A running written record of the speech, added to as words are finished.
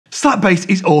Slap bass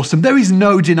is awesome, there is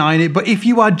no denying it, but if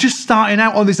you are just starting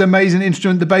out on this amazing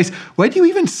instrument, the bass, where do you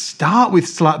even start with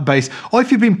slap bass? Or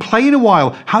if you've been playing a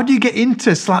while, how do you get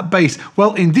into slap bass?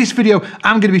 Well, in this video,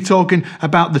 I'm going to be talking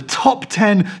about the top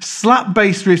 10 slap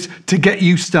bass riffs to get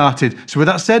you started. So with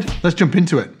that said, let's jump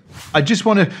into it. I just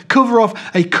want to cover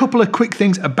off a couple of quick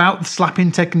things about the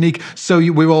slapping technique so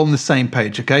we're all on the same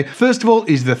page, okay? First of all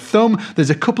is the thumb.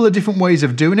 There's a couple of different ways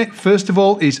of doing it. First of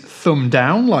all is thumb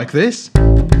down like this.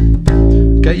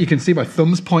 Okay, you can see my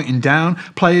thumb's pointing down.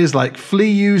 Players like Flea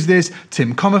use this,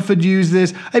 Tim Comerford use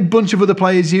this, a bunch of other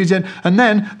players use it. And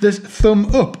then there's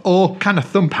thumb up, or kind of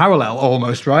thumb parallel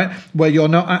almost, right? Where you're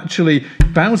not actually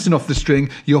bouncing off the string,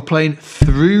 you're playing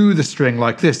through the string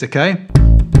like this, okay?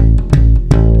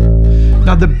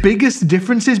 Now, the biggest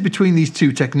differences between these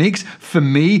two techniques, for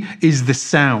me, is the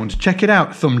sound. Check it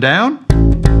out. Thumb down,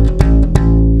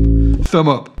 thumb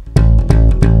up.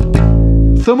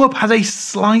 Thumb up has a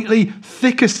slightly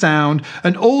thicker sound,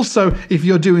 and also, if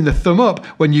you're doing the thumb up,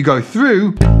 when you go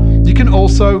through, you can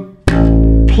also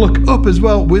pluck up as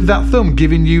well with that thumb,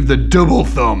 giving you the double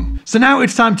thumb. So now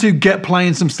it's time to get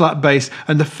playing some slap bass,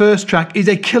 and the first track is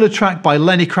a killer track by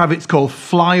Lenny Kravitz called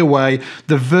Fly Away.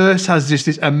 The verse has just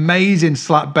this amazing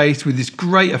slap bass with this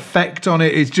great effect on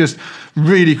it. It's just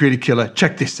really, really killer.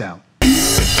 Check this out.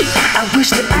 I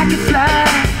wish that I could fly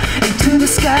into the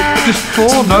sky. Just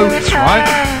 4 notes, right?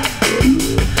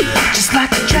 Just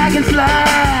like a dragonfly.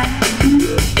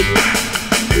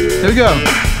 Here we go.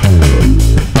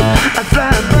 I fly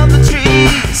above the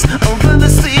trees, over the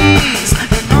seas,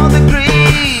 and all the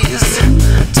breeze,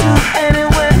 to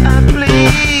anywhere I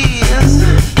please.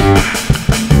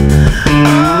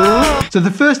 Oh. So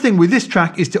the first thing with this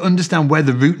track is to understand where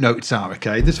the root notes are,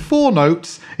 okay? There's 4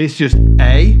 notes. It's just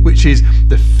A, which is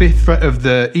the 5th fret of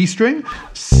the E string,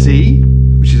 C,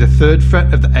 which is the 3rd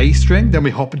fret of the A string, then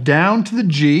we hop down to the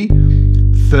G,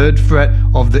 3rd fret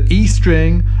of the E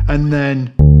string, and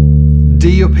then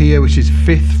D up here, which is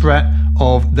 5th fret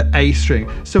of the A string.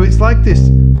 So it's like this,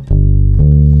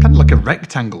 kind of like a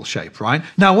rectangle shape, right?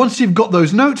 Now, once you've got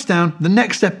those notes down, the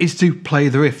next step is to play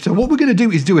the riff. So what we're going to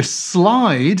do is do a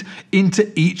slide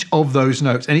into each of those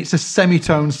notes, and it's a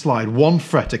semitone slide, 1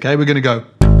 fret, okay? We're going to go,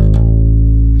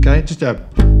 okay, just a,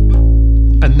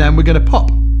 and then we're going to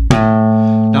pop.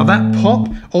 Now that pop,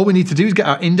 all we need to do is get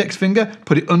our index finger,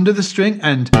 put it under the string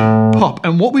and pop.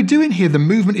 And what we're doing here, the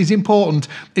movement is important,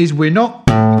 is we're not,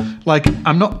 like,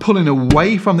 I'm not pulling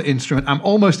away from the instrument. I'm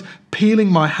almost peeling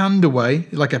my hand away,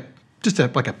 like a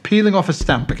peeling off a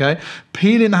stamp, okay?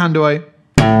 Peeling the hand away,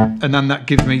 and then that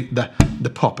gives me the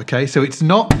pop, okay? So it's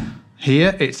not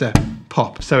here, it's a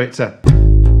pop. So it's a,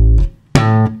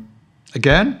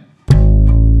 again.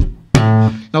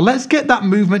 Now let's get that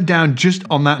movement down just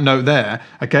on that note there,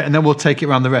 okay, and then we'll take it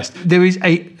around the rest. There is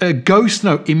a ghost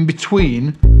note in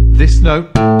between this note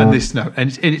and this note,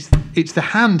 and it's the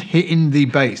hand hitting the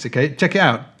bass, okay? Check it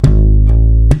out.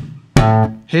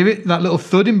 Hear it, that little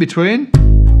thud in between?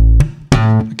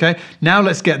 Okay, now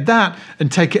let's get that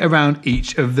and take it around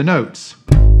each of the notes.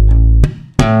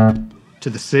 To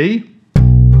the C.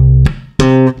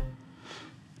 That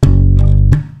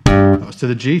was to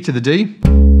the G, to the D.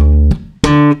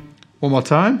 One more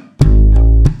time.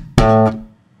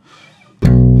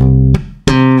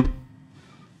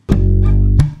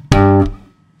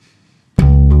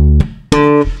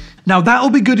 Now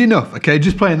that'll be good enough, okay?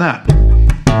 Just playing that.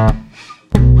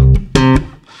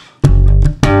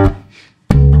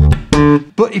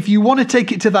 But if you want to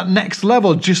take it to that next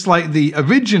level, just like the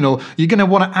original, you're going to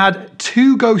want to add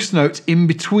 2 ghost notes in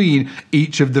between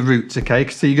each of the roots, okay?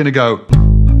 So you're going to go,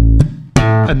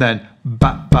 and then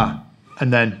ba, ba,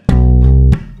 and then.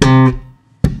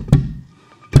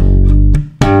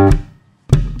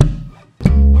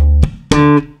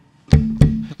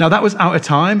 Now that was out of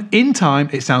time. In time,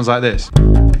 it sounds like this.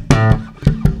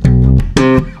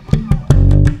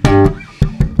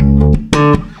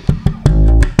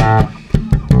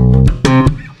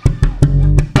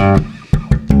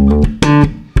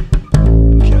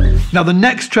 Now the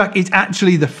next track is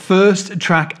actually the first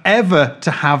track ever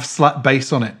to have slap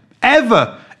bass on it.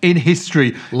 Ever! In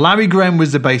history. Larry Graham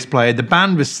was the bass player, the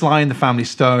band was Sly and the Family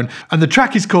Stone, and the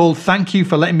track is called Thank You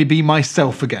for Letting Me Be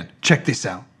Myself Again. Check this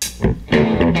out.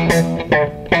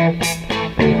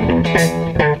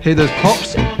 Hear those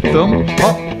pops? Thumb,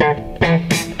 pop.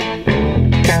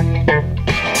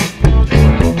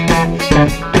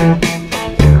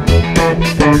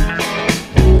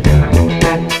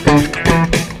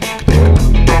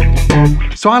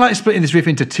 So I like splitting this riff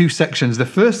into 2 sections. The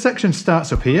first section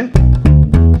starts up here.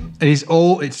 And it's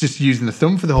just using the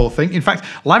thumb for the whole thing. In fact,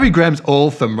 Larry Graham's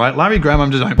all thumb, right? Larry Graham,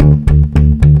 I'm just like.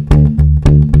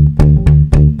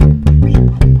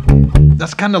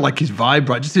 that's kind of like his vibe,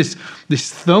 right? Just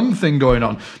this thumb thing going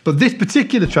on. But this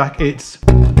particular track, it's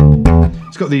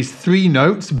got these 3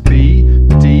 notes, B,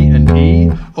 D, and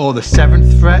E, or the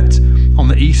 7th fret on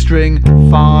the E string,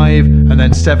 5, and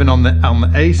then 7 on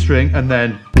the A string, and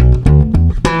then,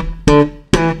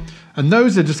 and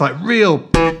those are just like real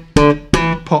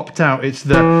popped out. It's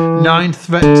the 9th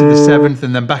fret to the 7th,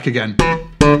 and then back again.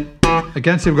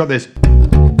 Again, so we've got this.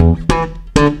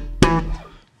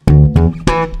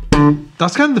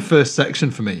 That's kind of the first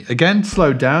section for me. Again,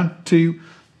 slowed down, 2,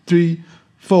 3,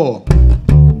 4.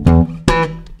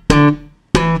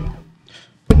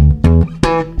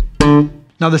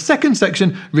 Now the second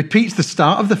section repeats the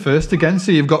start of the first again,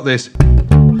 so you've got this.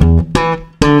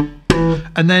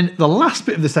 And then the last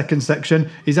bit of the second section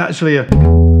is actually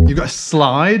you've got a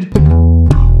slide,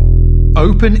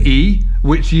 open E,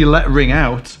 which you let ring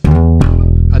out,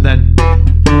 and then,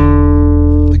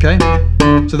 okay?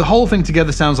 So the whole thing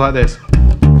together sounds like this.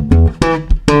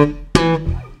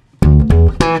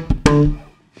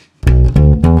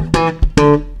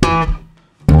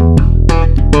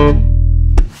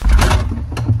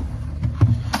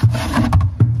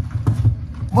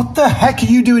 What the heck are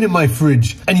you doing in my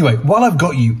fridge? Anyway, while I've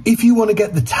got you, if you want to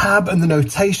get the tab and the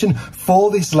notation for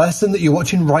this lesson that you're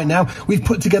watching right now, we've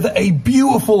put together a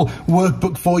beautiful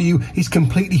workbook for you. It's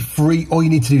completely free. All you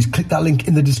need to do is click that link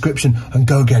in the description and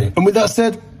go get it. And with that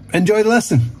said, enjoy the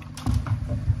lesson.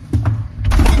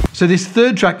 So this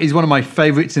third track is one of my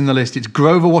favorites in the list. It's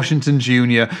Grover Washington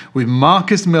Jr. with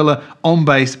Marcus Miller on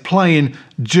bass playing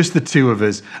just the 2 of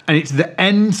us. And it's the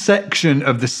end section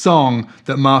of the song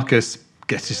that Marcus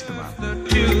gets us the man.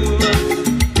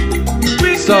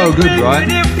 So good, right?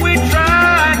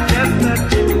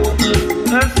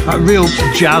 That real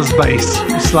jazz bass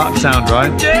slap sound,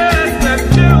 right?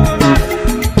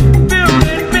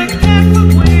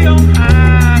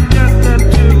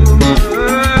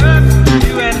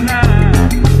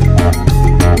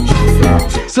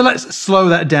 So let's slow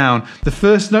that down. The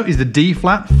first note is the D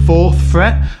flat, 4th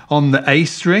fret on the A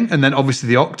string, and then obviously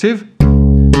the octave.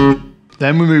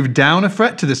 Then we move down a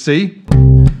fret to the C,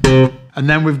 and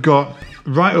then we've got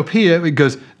right up here, it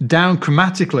goes down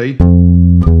chromatically.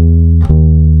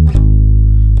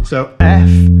 So F,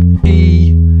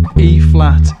 E, E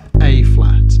flat, A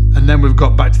flat. And then we've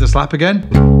got back to the slap again,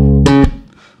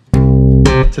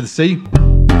 to the C.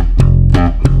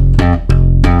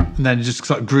 And then it just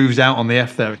sort of grooves out on the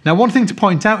F there. Now, one thing to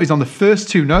point out is on the first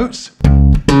 2 notes,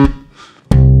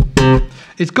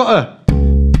 it's got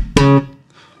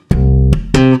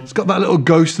that little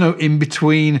ghost note in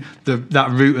between that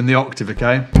root and the octave,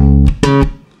 okay?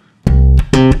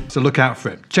 So look out for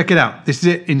it. Check it out. This is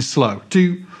it in slow.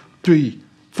 2, 3,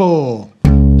 4.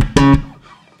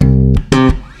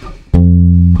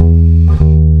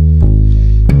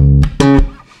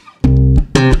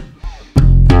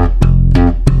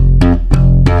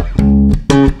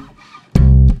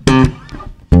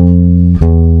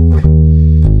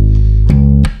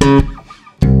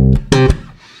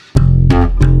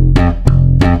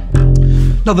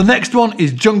 Now the next one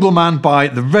is Jungle Man by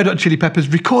the Red Hot Chili Peppers,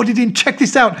 recorded in, check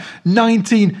this out,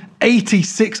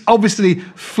 1986, obviously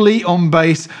Flea on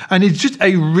bass, and it's just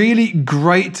a really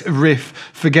great riff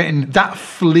for getting that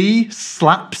Flea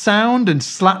slap sound and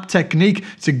slap technique.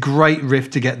 It's a great riff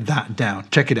to get that down.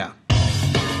 Check it out.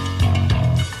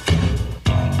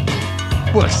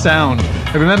 What a sound.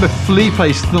 And remember, Flea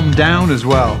plays thumb down as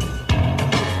well.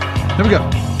 Here we go.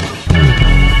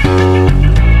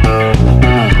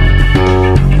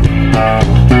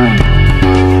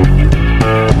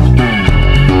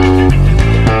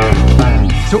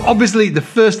 So obviously the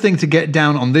first thing to get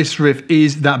down on this riff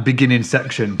is that beginning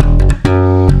section.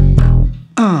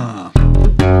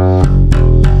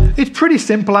 It's pretty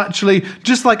simple actually,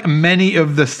 just like many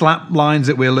of the slap lines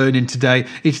that we're learning today.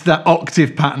 It's that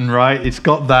octave pattern, right? It's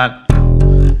got that,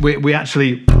 we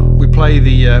play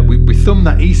the, we thumb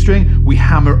that E string, we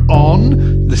hammer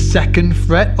on the 2nd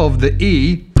fret of the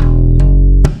E,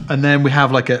 and then we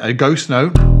have like a ghost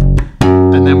note,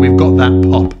 and then we've got that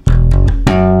pop.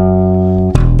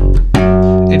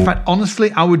 In fact,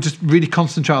 honestly, I would just really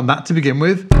concentrate on that to begin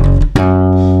with.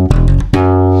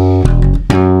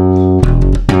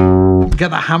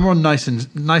 Get that hammer on nice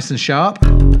and sharp.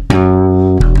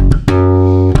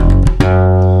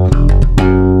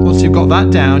 Once you've got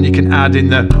that down, you can add in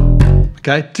the,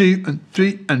 okay, 2 and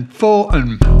 3 and 4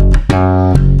 and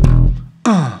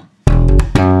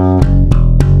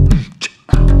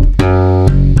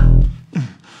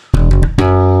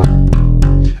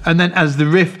and then as the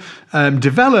riff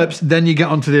develops, then you get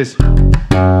onto this.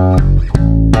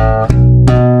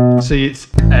 So it's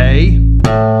A,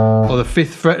 or the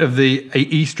 5th fret of the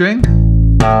E string,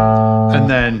 and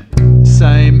then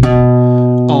same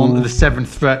on the 7th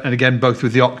fret, and again both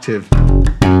with the octave.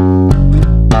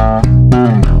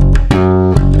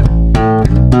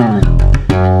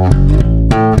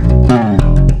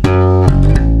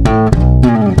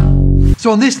 So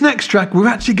on this next track, we're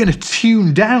actually going to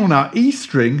tune down our E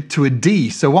string to a D.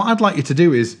 So what I'd like you to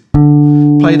do is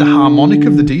play the harmonic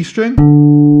of the D string,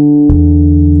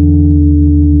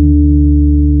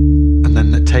 and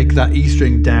then take that E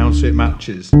string down so it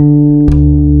matches.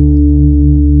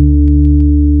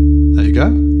 There you go.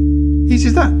 Easy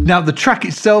as that. Now the track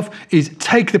itself is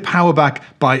Take the Power Back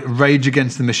by Rage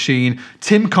Against the Machine.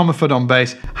 Tim Comerford on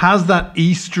bass has that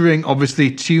E string obviously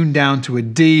tuned down to a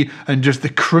D, and just the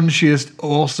crunchiest,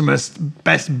 awesomest,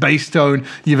 best bass tone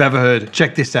you've ever heard.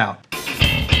 Check this out.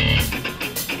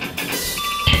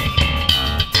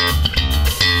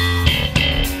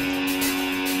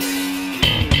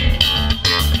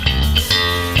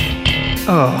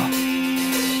 Oh.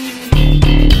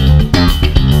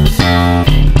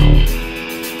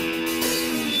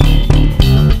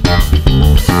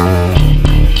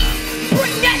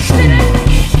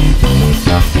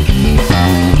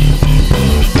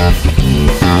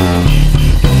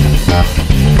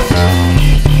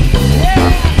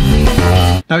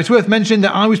 Now it's worth mentioning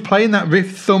that I was playing that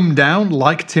riff thumb down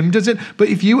like Tim does it, but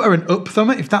if you are an up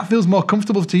thumber, if that feels more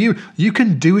comfortable to you, you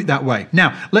can do it that way.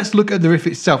 Now let's look at the riff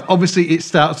itself. Obviously it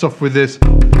starts off with this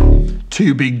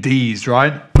 2 big Ds,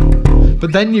 right?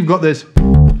 But then you've got this.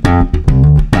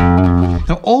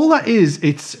 Now all that is,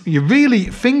 you're really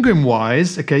fingering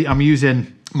wise, okay, I'm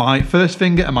using my first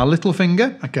finger and my little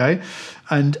finger, okay,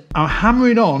 and I'm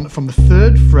hammering on from the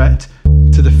 3rd fret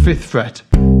to the 5th fret.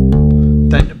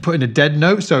 Then putting a dead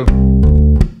note, so,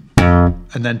 and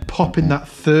then popping that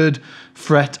 3rd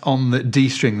fret on the D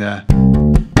string there.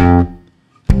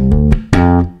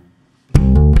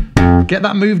 Get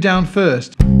that move down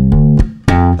first.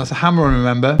 That's a hammer on,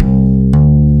 remember?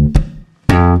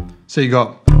 So you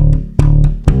got,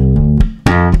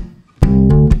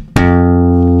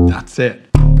 that's it.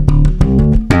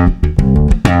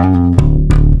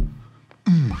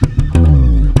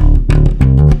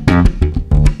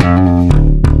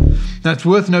 Now it's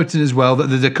worth noting as well that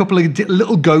there's a couple of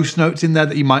little ghost notes in there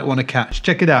that you might want to catch.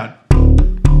 Check it out.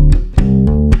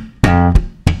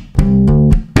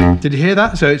 Did you hear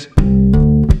that? So it's,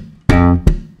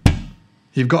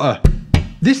 you've got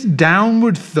this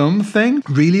downward thumb thing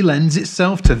really lends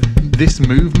itself to this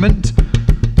movement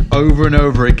over and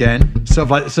over again. So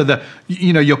that,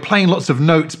 you know, you're playing lots of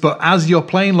notes, but as you're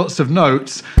playing lots of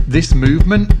notes, this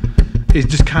movement is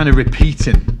just kind of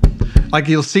repeating. Like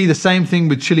you'll see the same thing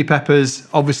with Chili Peppers.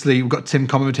 Obviously, we've got Tim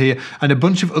Comerford here, and a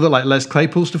bunch of other like Les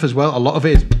Claypool stuff as well. A lot of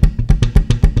it is.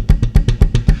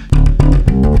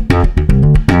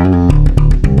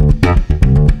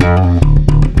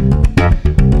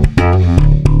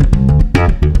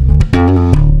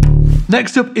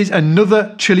 Next up is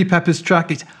another Chili Peppers track.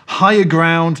 It's Higher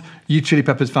Ground. You Chili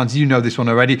Peppers fans, you know this one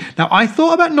already. Now, I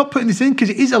thought about not putting this in because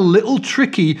it is a little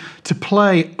tricky to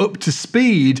play up to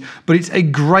speed, but it's a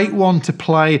great one to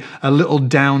play a little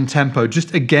down tempo,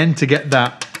 just again to get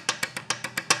that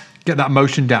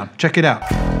motion down. Check it out.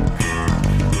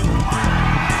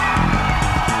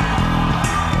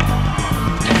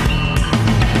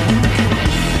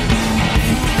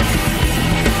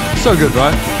 So good,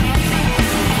 right?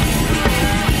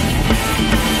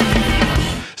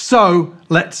 So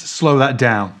let's slow that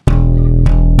down.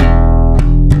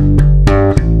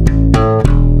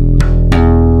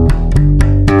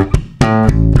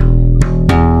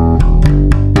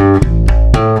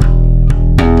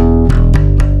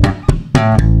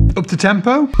 Up to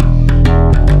tempo.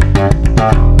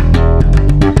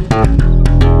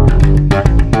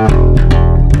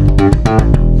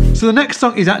 So the next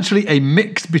song is actually a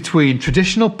mix between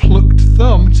traditional plucked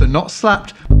thumb, so not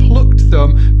slapped, plucked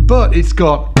thumb, but it's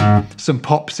got some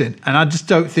pops in, and I just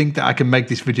don't think that I can make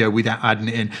this video without adding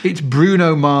it in. It's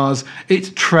Bruno Mars, it's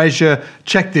Treasure.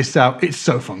 Check this out, it's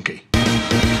so funky.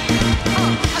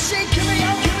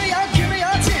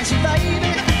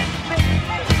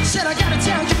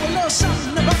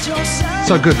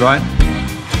 So good, right?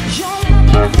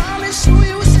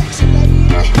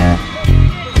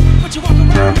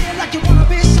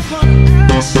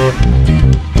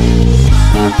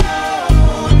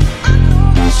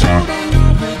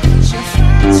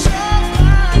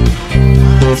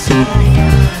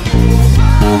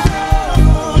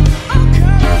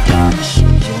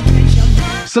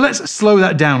 So let's slow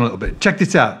that down a little bit. Check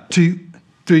this out. 2,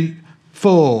 3,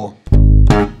 4.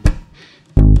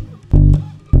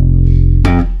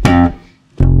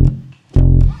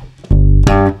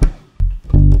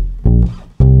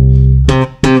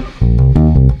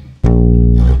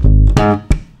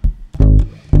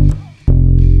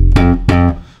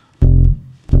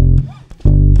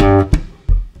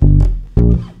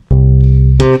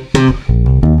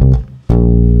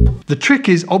 The trick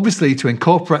is obviously to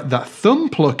incorporate that thumb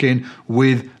pluck in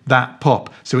with that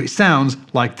pop. So it sounds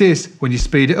like this when you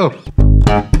speed it up.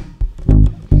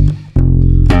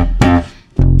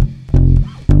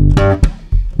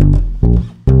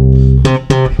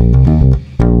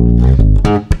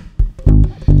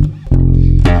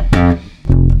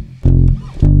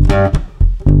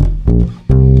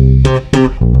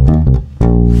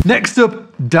 Next up,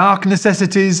 Dark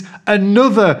Necessities,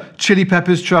 another Chili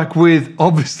Peppers track with,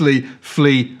 obviously,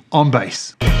 Flea on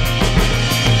bass.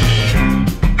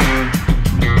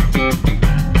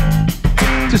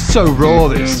 Just so raw,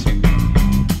 this.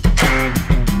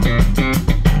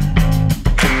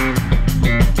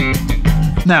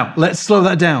 Now, let's slow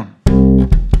that down.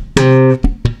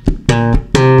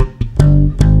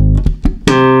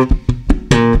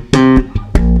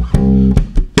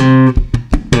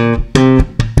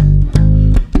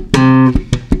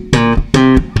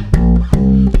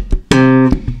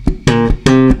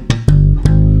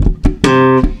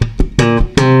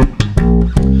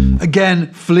 Again,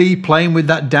 Flea playing with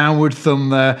that downward thumb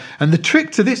there. And the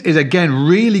trick to this is, again,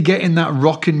 really getting that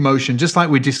rocking motion, just like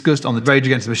we discussed on the Rage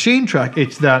Against the Machine track.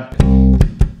 It's that,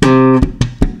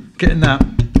 getting that.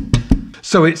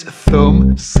 So it's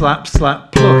thumb, slap,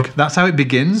 slap, pluck. That's how it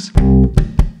begins.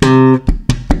 And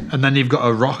then you've got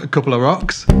a couple of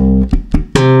rocks.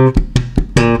 And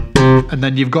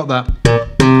then you've got that.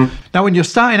 Now, when you're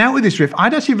starting out with this riff,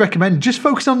 I'd actually recommend just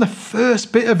focus on the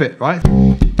first bit of it, right?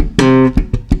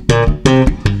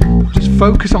 Just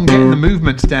focus on getting the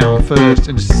movements down first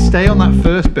and just stay on that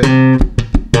first bit.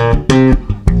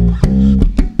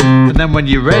 And then when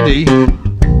you're ready,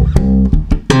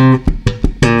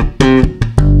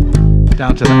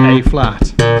 down to the A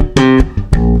flat.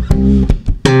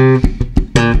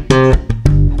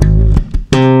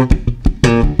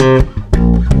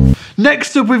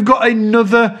 Next up, we've got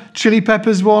another Chili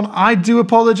Peppers one. I do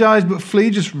apologise, but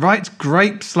Flea just writes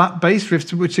great slap bass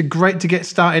riffs, which are great to get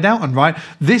started out on, right?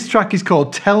 This track is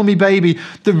called Tell Me Baby.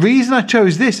 The reason I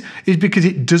chose this is because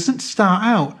it doesn't start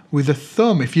out with a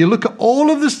thumb. If you look at all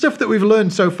of the stuff that we've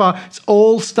learned so far, it's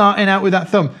all starting out with that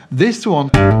thumb. This one,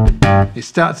 it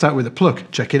starts out with a pluck.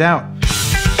 Check it out.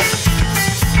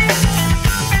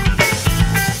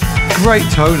 Great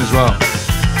tone as well.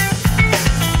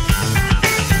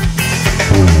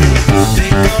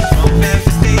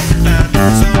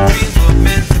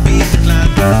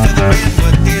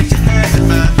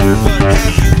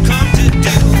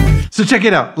 So check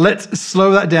it out. Let's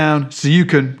slow that down so you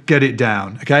can get it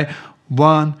down. Okay,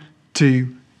 1,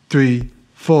 2, 3,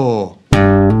 4.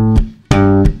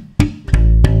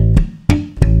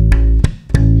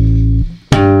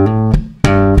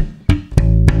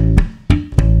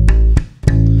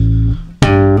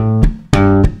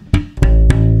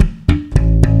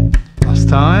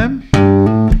 Time.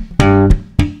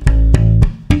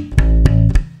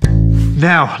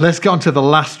 Now, let's get on to the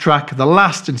last track. The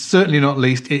last and certainly not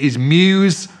least, it is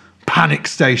Muse Panic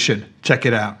Station. Check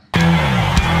it out. I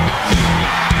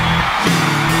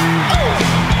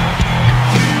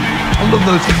love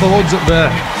those chords up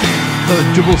there, those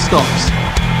double stops.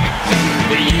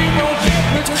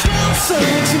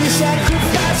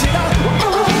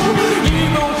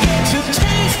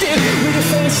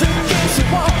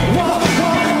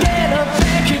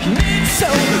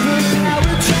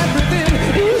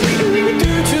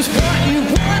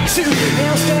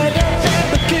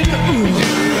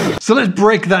 So let's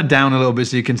break that down a little bit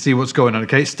so you can see what's going on.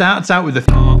 Okay, it starts out with the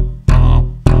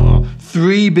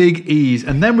 3 big E's,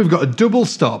 and then we've got a double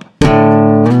stop,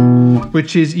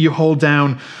 which is you hold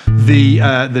down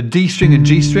the D string and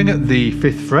G string at the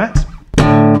 5th fret,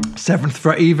 7th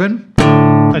fret even,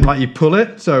 and like you pull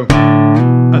it, so,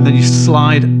 and then you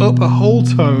slide up a whole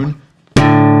tone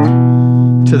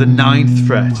to the 9th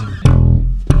fret.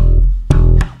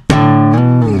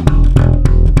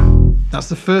 That's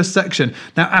the first section.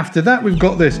 Now after that we've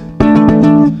got this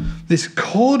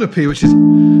chord up here, which is,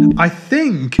 I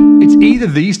think it's either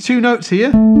these 2 notes here,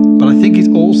 but I think it's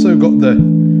also got the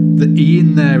E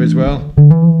in there as well.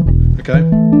 Okay.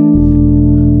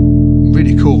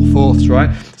 Really cool 4ths, right?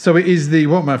 So it is the,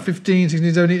 what am I, 15,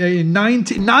 16, 17, 18,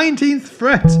 19, 19th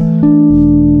fret.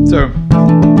 So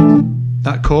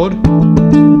that chord.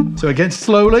 So again,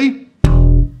 slowly.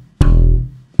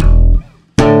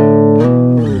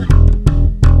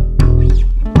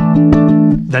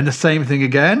 Then the same thing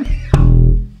again.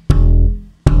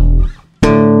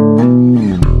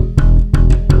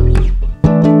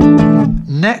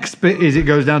 Next bit is it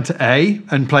goes down to A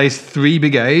and plays 3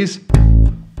 big A's.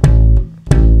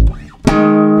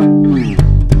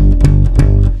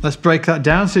 Let's break that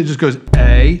down. So it just goes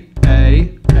A,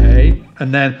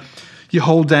 and then you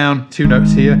hold down 2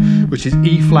 notes here, which is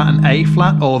E flat and A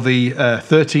flat, or the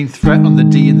 13th fret on the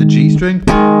D and the G string,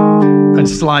 and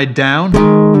slide down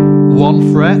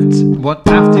 1 fret.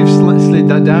 After you've slid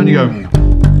that down, you go.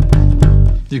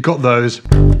 You've got those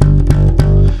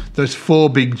 4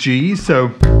 big G's.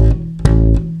 So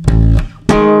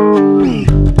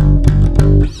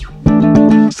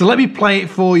let me play it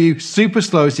for you super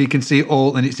slow so you can see it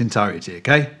all in its entirety,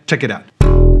 okay? Check it out.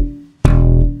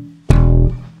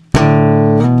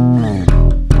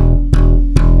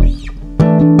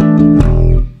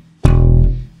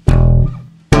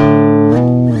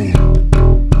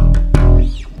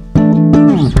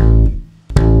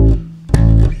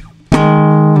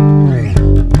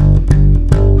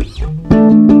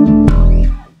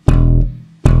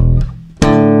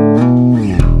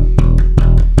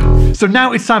 So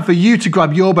now it's time for you to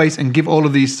grab your bass and give all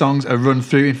of these songs a run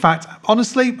through. In fact,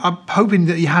 honestly, I'm hoping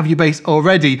that you have your bass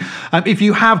already. If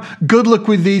you have, good luck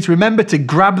with these. Remember to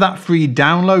grab that free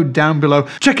download down below.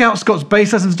 Check out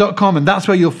scottsbasslessons.com, and that's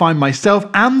where you'll find myself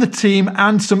and the team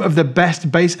and some of the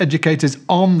best bass educators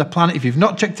on the planet. If you've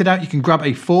not checked it out, you can grab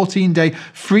a 14-day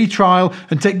free trial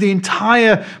and take the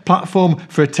entire platform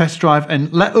for a test drive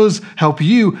and let us help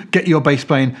you get your bass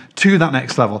playing to that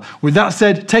next level. With that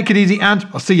said, take it easy, and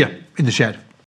I'll see you in the shed.